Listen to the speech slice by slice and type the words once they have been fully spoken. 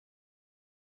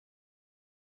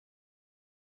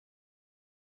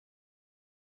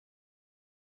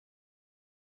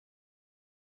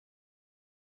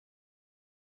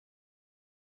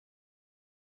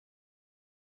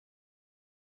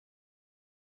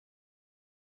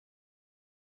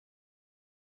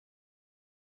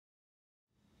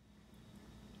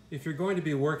If you're going to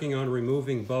be working on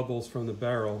removing bubbles from the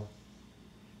barrel,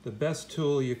 the best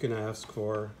tool you can ask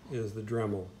for is the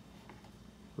Dremel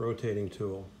rotating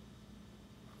tool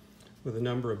with a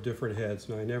number of different heads.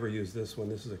 Now, I never use this one.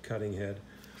 This is a cutting head.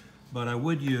 But I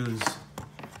would use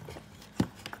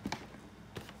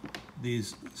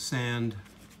these sand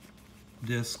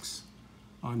discs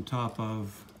on top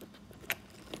of,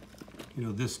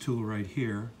 this tool right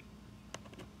here.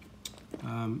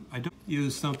 I don't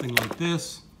use something like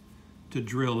this to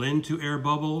drill into air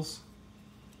bubbles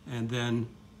and then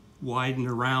widen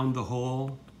around the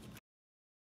hole.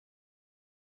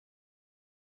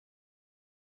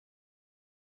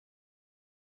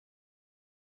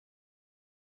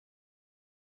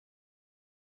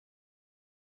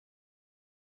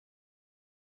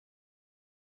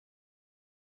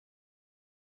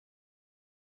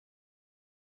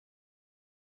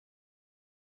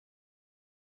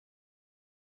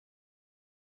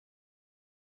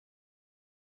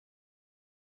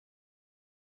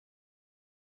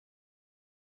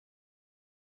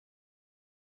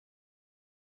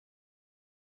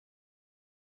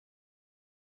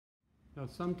 Now,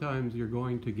 sometimes you're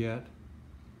going to get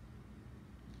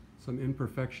some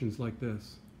imperfections like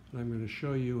this. And I'm going to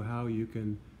show you how you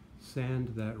can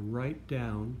sand that right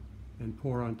down and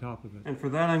pour on top of it. And for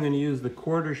that, I'm going to use the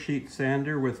quarter sheet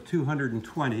sander with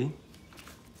 220.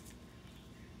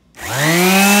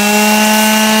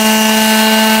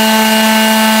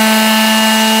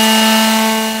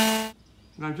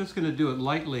 And I'm just going to do it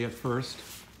lightly at first.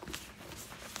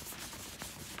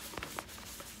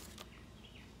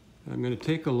 I'm going to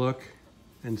take a look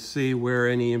and see where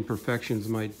any imperfections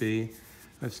might be.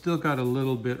 I've still got a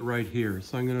little bit right here,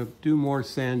 so I'm going to do more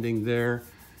sanding there,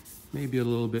 maybe a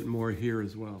little bit more here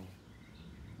as well.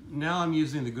 Now I'm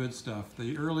using the good stuff.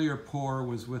 The earlier pour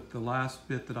was with the last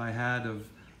bit that I had of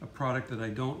a product that I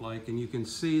don't like, and you can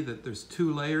see that there's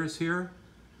 2 layers here,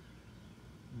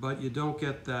 but you don't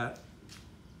get that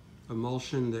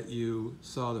emulsion that you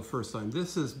saw the first time.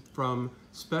 This is from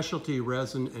Specialty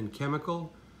Resin and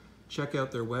Chemical. Check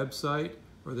out their website,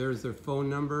 or there's their phone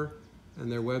number, and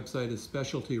their website is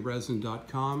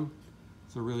specialtyresin.com.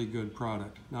 It's a really good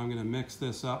product. Now I'm going to mix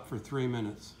this up for 3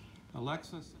 minutes.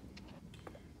 Alexis,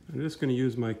 I'm just going to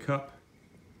use my cup,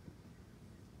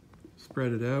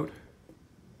 spread it out.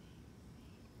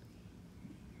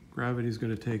 Gravity's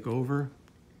going to take over.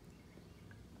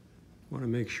 I want to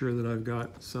make sure that I've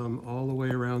got some all the way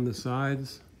around the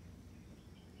sides.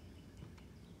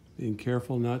 Being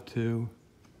careful not to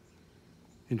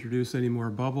introduce any more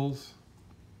bubbles.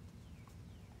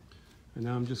 And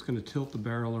now I'm just going to tilt the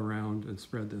barrel around and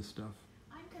spread this stuff.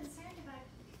 I'm concerned about...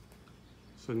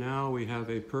 So now we have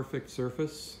a perfect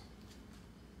surface,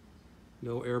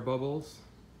 no air bubbles,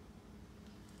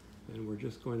 and we're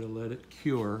just going to let it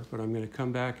cure, but I'm going to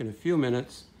come back in a few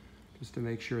minutes just to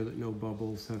make sure that no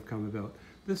bubbles have come about.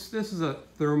 This is a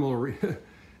thermal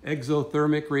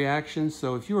exothermic reaction,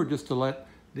 so if you were just to let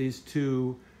these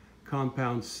 2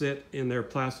 compounds sit in their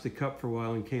plastic cup for a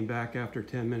while and came back after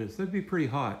 10 minutes, they'd be pretty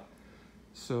hot.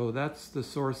 So that's the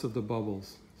source of the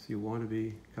bubbles. So you want to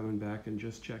be coming back and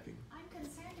just checking. I'm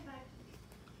concerned about...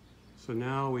 So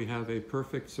now we have a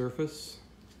perfect surface,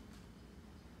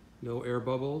 no air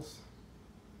bubbles,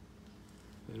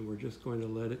 and we're just going to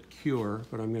let it cure,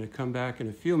 but I'm going to come back in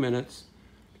a few minutes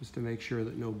just to make sure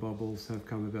that no bubbles have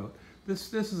come about.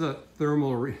 This is a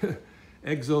thermal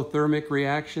exothermic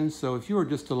reaction, so if you were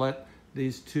just to let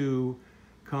these 2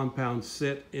 compounds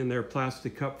sit in their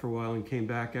plastic cup for a while and came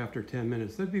back after 10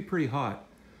 minutes, they'd be pretty hot.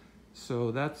 So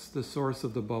that's the source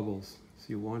of the bubbles. So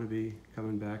you want to be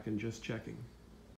coming back and just checking.